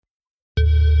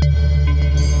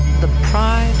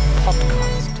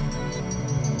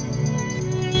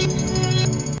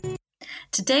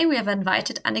today we have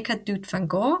invited Annika Doet van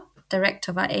Goor, Director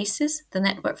of our ACES, the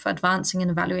Network for Advancing and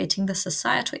Evaluating the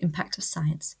Societal Impact of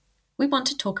Science. We want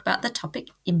to talk about the topic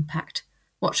impact.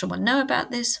 What should one know about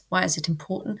this? Why is it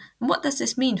important? And what does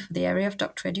this mean for the area of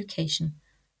doctoral education?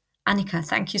 Annika,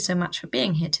 thank you so much for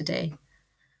being here today.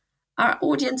 Our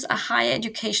audience are higher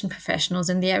education professionals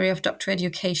in the area of doctoral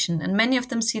education, and many of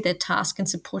them see their task in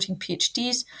supporting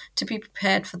PhDs to be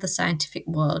prepared for the scientific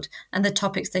world and the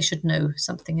topics they should know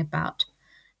something about.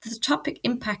 The topic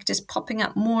impact is popping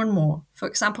up more and more. For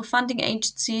example, funding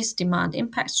agencies demand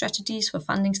impact strategies for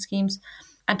funding schemes,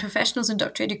 and professionals in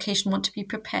doctoral education want to be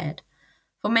prepared.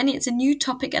 For many, it's a new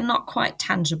topic and not quite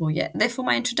tangible yet. Therefore,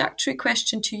 my introductory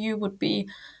question to you would be,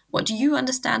 what do you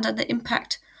understand under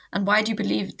impact, and why do you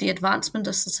believe the advancement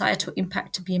of societal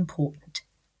impact to be important?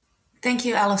 Thank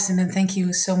you, Alison, and thank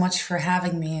you so much for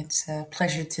having me. It's a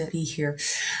pleasure to be here.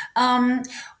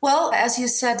 Well, as you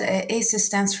said, ACES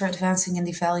stands for Advancing and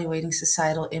Evaluating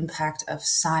Societal Impact of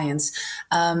Science.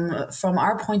 From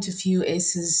our point of view,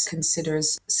 ACES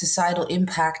considers societal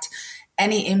impact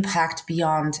any impact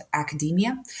beyond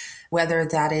academia, whether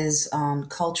that is on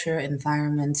culture,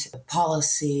 environment,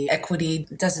 policy, equity,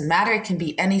 it doesn't matter. It can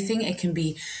be anything. It can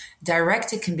be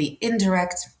direct, it can be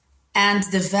indirect. And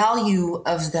the value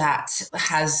of that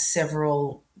has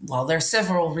there are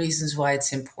several reasons why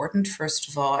it's important. First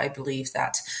of all, I believe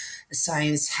that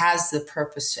science has the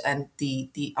purpose and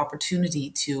the opportunity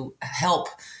to help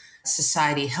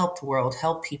society, help the world,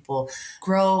 help people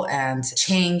grow and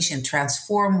change and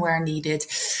transform where needed.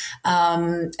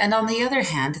 And on the other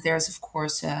hand, there's, of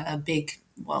course, a big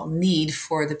need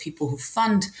for the people who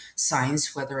fund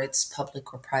science, whether it's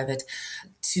public or private,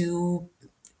 to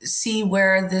see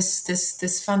where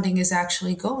this funding is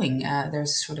actually going.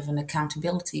 There's sort of an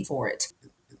accountability for it.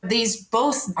 These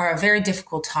both are very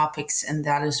difficult topics, and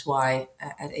that is why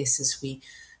at ACES we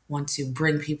want to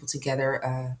bring people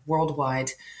together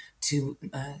worldwide to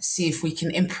see if we can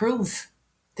improve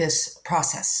this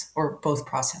process or both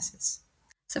processes.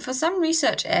 So for some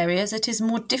research areas, it is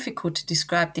more difficult to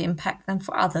describe the impact than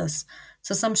for others.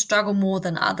 So some struggle more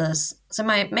than others. So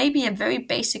maybe a very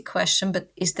basic question,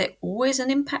 but is there always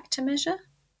an impact to measure?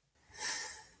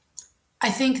 I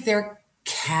think there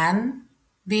can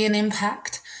be an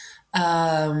impact,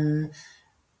 but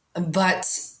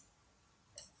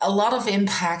a lot of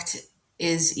impact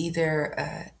is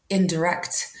either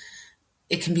indirect.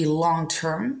 It can be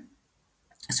long-term.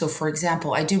 So, for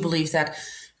example, I do believe that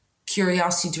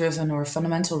curiosity-driven or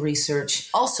fundamental research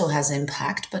also has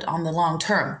impact, but on the long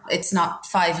term. It's not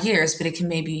 5 years, but it can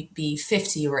maybe be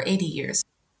 50 or 80 years.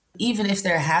 Even if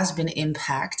there has been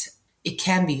impact, it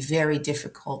can be very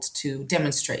difficult to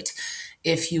demonstrate.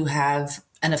 If you have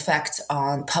an effect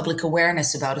on public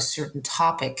awareness about a certain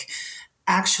topic,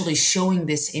 actually showing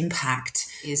this impact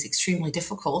is extremely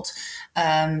difficult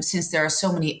since there are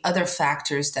so many other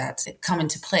factors that come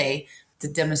into play. The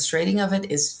demonstrating of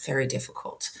it is very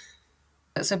difficult.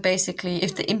 So basically,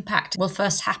 if the impact will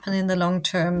first happen in the long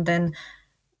term, then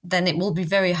it will be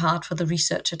very hard for the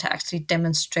researcher to actually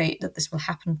demonstrate that this will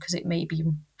happen because it may be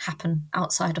happen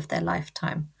outside of their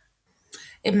lifetime.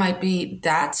 It might be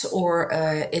that, or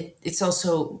it's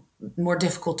also more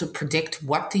difficult to predict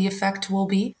what the effect will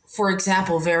be. For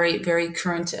example, very, very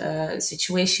current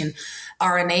situation,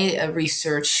 RNA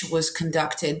research was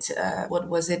conducted,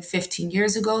 15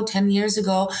 years ago, 10 years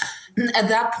ago. At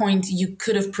that point, you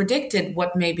could have predicted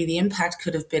what maybe the impact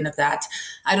could have been of that.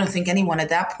 I don't think anyone at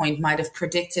that point might have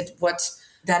predicted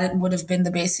that it would have been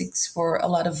the basics for a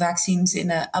lot of vaccines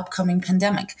in an upcoming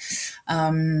pandemic.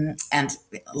 And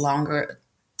longer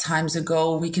times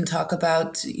ago, we can talk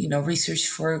about, research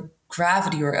for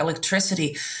gravity or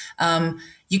electricity.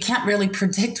 You can't really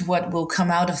predict what will come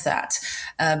out of that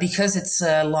because it's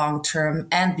long term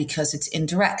and because it's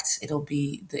indirect.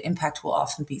 The impact will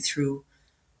often be through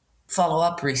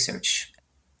follow-up research.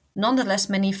 Nonetheless,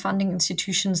 many funding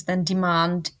institutions then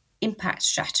demand impact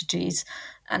strategies.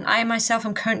 And I myself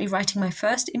am currently writing my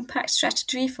first impact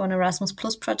strategy for an Erasmus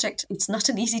Plus project. It's not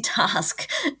an easy task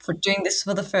for doing this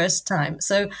for the first time.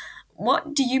 So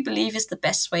what do you believe is the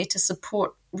best way to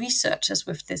support researchers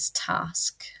with this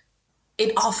task?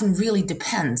 It often really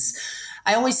depends.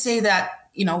 I always say that,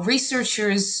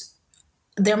 researchers,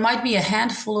 there might be a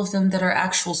handful of them that are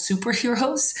actual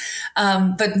superheroes,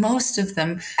 but most of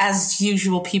them, as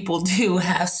usual people do,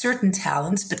 have certain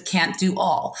talents but can't do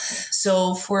all.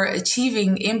 So for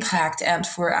achieving impact and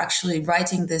for actually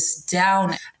writing this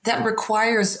down, that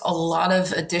requires a lot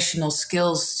of additional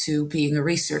skills to being a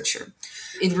researcher.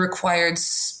 It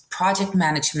requires project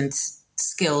management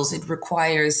skills. It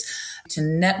requires to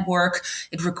network.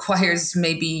 It requires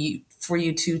maybe for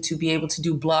you to be able to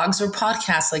do blogs or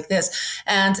podcasts like this.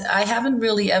 And I haven't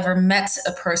really ever met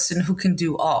a person who can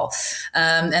do all.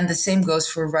 And the same goes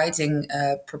for writing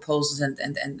proposals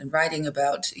and writing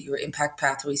about your impact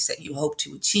pathways that you hope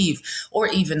to achieve, or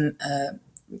even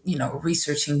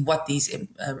researching what these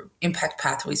impact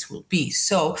pathways will be.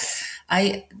 So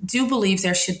I do believe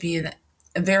there should be a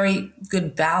very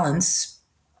good balance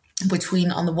between,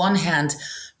 on the one hand,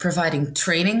 providing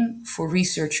training for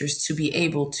researchers to be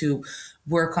able to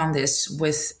work on this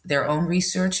with their own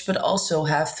research, but also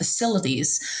have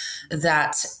facilities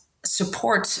that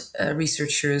support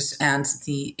researchers and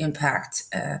the impact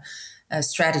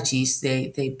strategies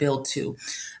they build to.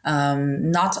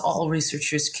 Not all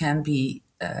researchers can be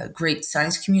great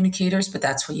science communicators, but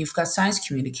that's what you've got science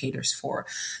communicators for.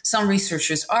 Some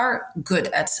researchers are good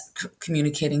at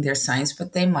communicating their science,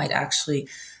 but they might actually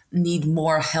need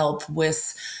more help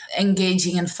with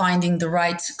engaging and finding the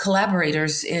right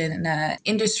collaborators in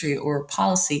industry or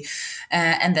policy.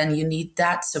 And then you need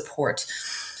that support.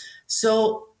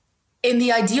 So in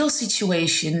the ideal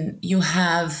situation, you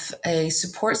have a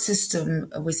support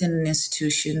system within an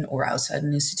institution or outside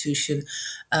an institution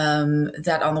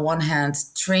that, on the one hand,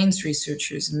 trains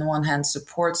researchers, and on the one hand,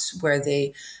 supports where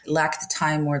they lack the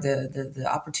time or the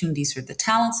opportunities or the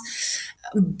talents.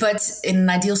 But in an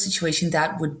ideal situation,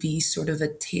 that would be sort of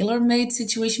a tailor-made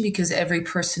situation, because every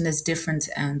person is different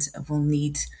and will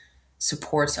need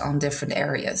support on different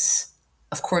areas.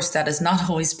 Of course, that is not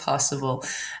always possible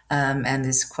and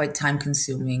is quite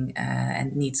time-consuming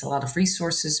and needs a lot of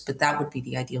resources, but that would be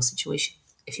the ideal situation,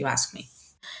 if you ask me.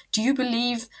 Do you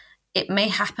believe it may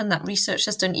happen that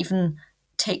researchers don't even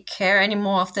take care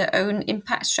anymore of their own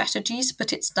impact strategies,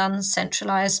 but it's done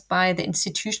centralized by the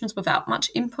institutions without much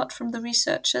input from the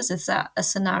researchers? Is that a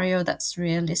scenario that's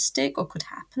realistic or could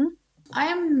happen? I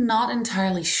am not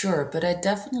entirely sure, but I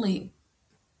definitely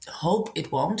hope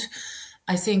it won't.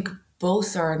 I think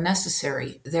both are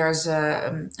necessary. There's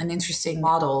an interesting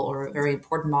model, or a very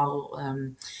important model,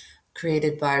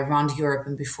 created by RAND Europe,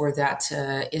 and before that,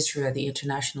 ISRA, the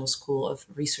International School of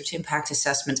Research Impact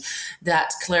Assessment,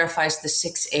 that clarifies the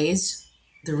 6 A's,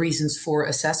 the reasons for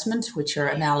assessment, which are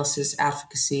analysis,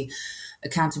 advocacy,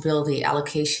 accountability,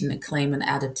 allocation, acclaim, and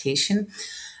adaptation.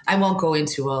 I won't go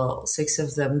into all 6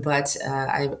 of them, but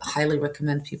I highly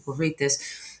recommend people read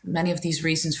this. Many of these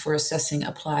reasons for assessing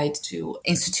applied to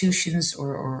institutions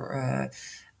or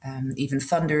even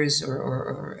funders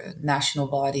or national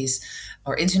bodies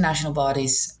or international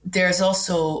bodies. There's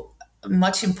also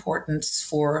much importance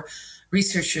for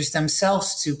researchers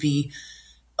themselves to be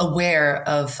aware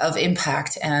of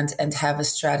impact and have a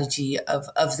strategy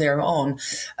of their own.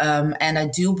 And I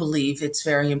do believe it's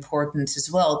very important as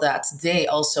well that they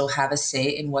also have a say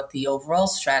in what the overall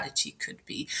strategy could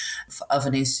be of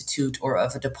an institute or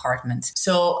of a department.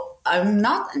 So I'm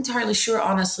not entirely sure,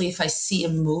 honestly, if I see a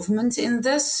movement in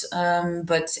this.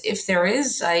 But if there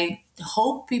is, I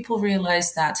hope people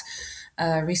realize that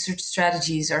research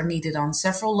strategies are needed on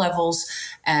several levels,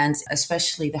 and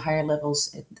especially the higher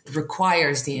levels, it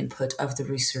requires the input of the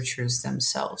researchers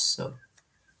themselves. So,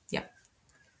 yeah.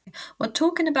 Well,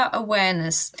 talking about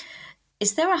awareness,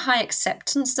 is there a high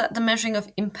acceptance that the measuring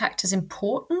of impact is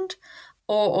important?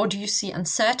 Or do you see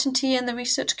uncertainty in the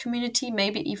research community,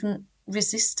 maybe even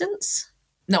resistance?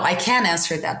 No, I can't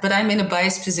answer that, but I'm in a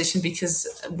biased position because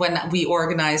when we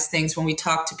organize things, when we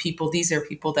talk to people, these are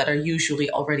people that are usually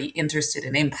already interested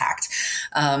in impact.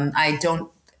 I don't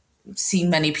see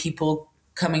many people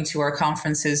coming to our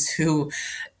conferences who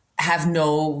have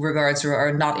no regards or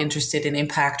are not interested in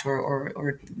impact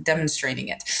or demonstrating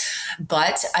it.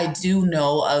 But I do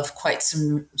know of quite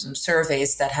some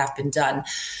surveys that have been done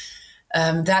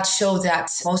that show that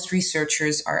most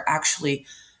researchers are actually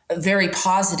very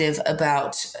positive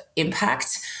about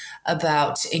impact,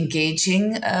 about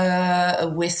engaging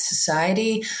with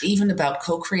society, even about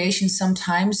co-creation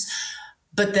sometimes.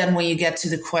 But then when you get to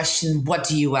the question, what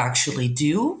do you actually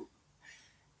do?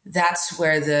 That's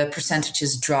where the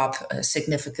percentages drop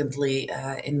significantly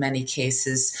in many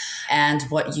cases. And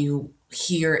what you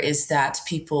hear is that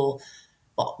people,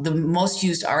 well, the most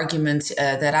used argument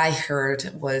that I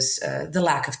heard was the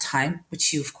lack of time,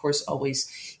 which you, of course, always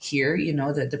hear. You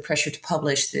know, the pressure to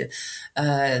publish, the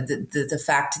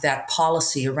fact that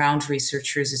policy around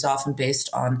researchers is often based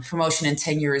on promotion and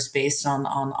tenure is based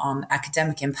on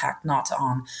academic impact, not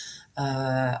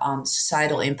on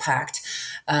societal impact.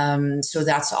 So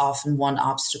that's often one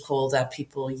obstacle that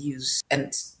people use.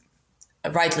 And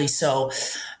rightly so,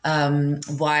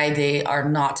 why they are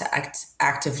not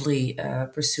actively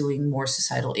pursuing more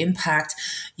societal impact.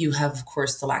 You have, of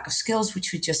course, the lack of skills,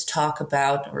 which we just talked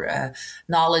about, or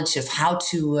knowledge of how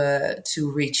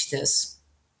to reach this.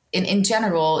 In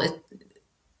general,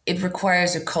 it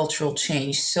requires a cultural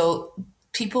change. So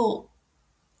people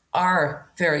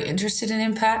are very interested in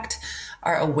impact,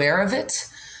 are aware of it,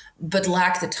 but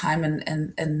lack the time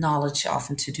and knowledge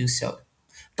often to do so.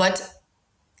 But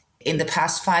in the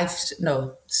past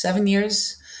 7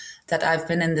 years that I've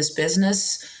been in this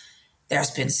business,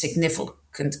 there's been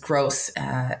significant growth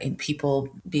in people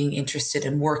being interested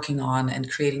in working on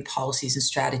and creating policies and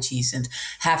strategies and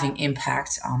having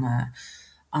impact on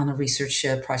a research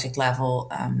project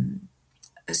level.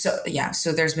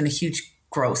 So there's been a huge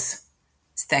growth,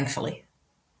 thankfully.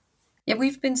 Yeah,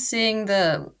 we've been seeing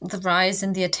the rise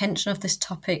in the attention of this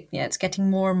topic. Yeah, it's getting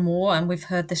more and more, and we've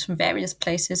heard this from various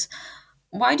places.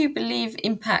 Why do you believe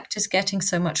impact is getting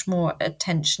so much more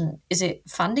attention? Is it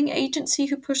funding agency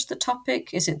who push the topic?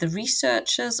 Is it the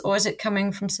researchers, or is it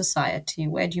coming from society?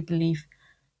 Where do you believe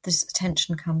this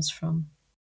attention comes from?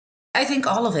 I think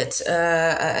all of it.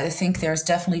 I think there's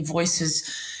definitely voices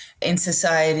in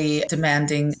society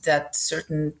demanding that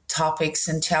certain topics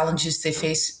and challenges they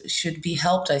face should be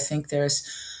helped. I think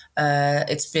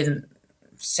it's been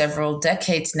several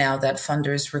decades now that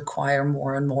funders require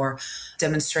more and more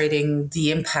demonstrating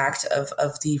the impact of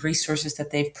the resources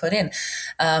that they've put in.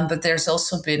 But there's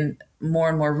also been more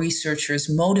and more researchers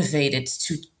motivated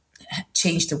to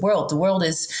change the world. The world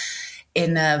is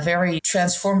in a very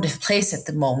transformative place at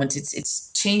the moment.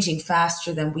 It's changing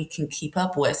faster than we can keep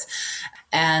up with.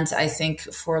 And I think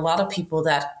for a lot of people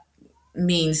that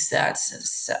means that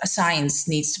science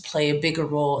needs to play a bigger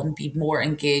role and be more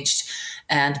engaged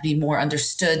and be more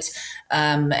understood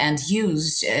and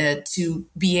used to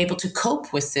be able to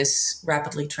cope with this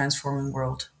rapidly transforming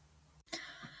world.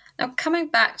 Now, coming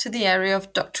back to the area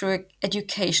of doctoral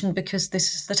education, because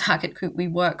this is the target group we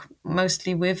work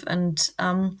mostly with, and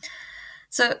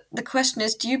so the question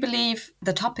is, do you believe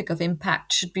the topic of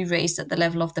impact should be raised at the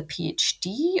level of the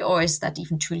PhD, or is that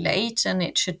even too late and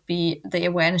the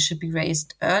awareness should be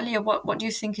raised earlier? What do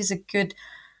you think is a good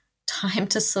time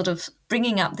to sort of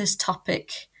bringing up this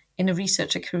topic in a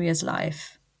researcher career's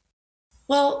life?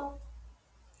 Well,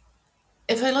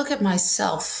 if I look at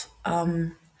myself,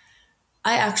 I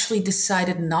actually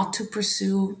decided not to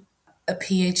pursue a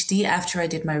PhD after I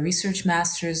did my research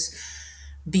master's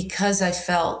because I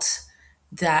felt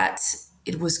that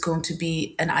it was going to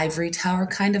be an ivory tower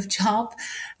kind of job,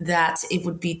 that it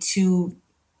would be too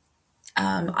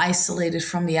isolated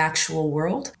from the actual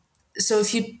world. So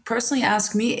if you personally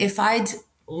ask me, if I'd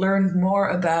learned more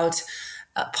about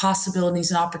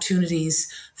possibilities and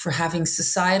opportunities for having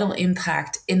societal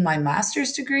impact in my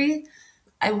master's degree,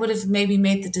 I would have maybe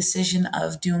made the decision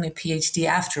of doing a PhD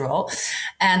after all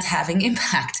and having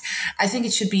impact. I think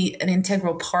it should be an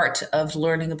integral part of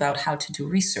learning about how to do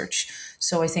research.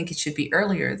 So I think it should be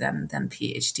earlier than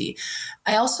PhD.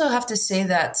 I also have to say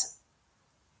that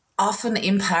often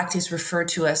impact is referred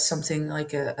to as something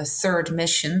like a third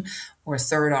mission or a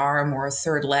third arm or a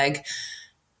third leg.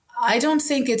 I don't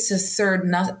think it's a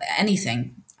third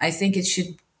anything. I think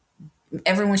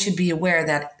everyone should be aware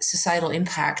that societal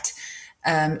impact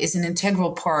is an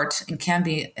integral part and can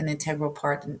be an integral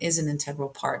part and is an integral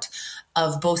part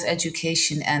of both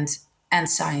education and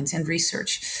science and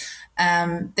research.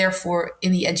 Therefore,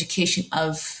 in the education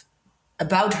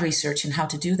about research and how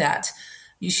to do that,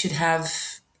 you should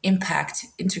have impact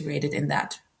integrated in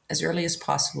that as early as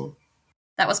possible.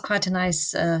 That was quite a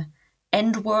nice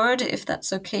end word, if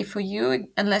that's okay for you,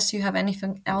 unless you have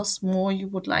anything else more you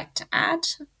would like to add.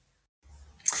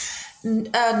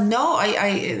 No,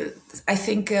 I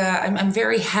think I'm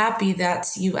very happy that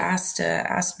you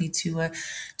asked me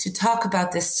to talk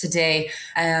about this today,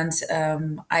 and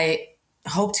I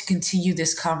hope to continue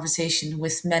this conversation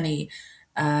with many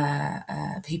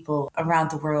people around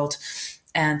the world.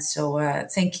 And so,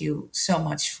 thank you so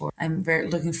much I'm very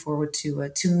looking forward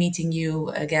to meeting you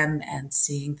again and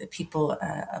seeing the people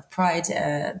of Pride,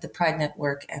 the Pride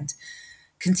Network, and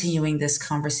continuing this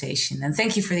conversation. And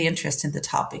thank you for the interest in the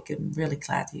topic. I'm really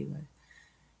glad you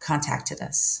contacted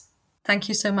us. Thank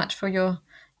you so much for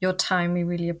your time. We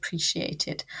really appreciate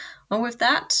it. And with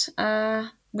that,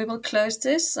 we will close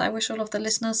this. I wish all of the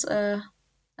listeners a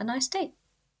nice day.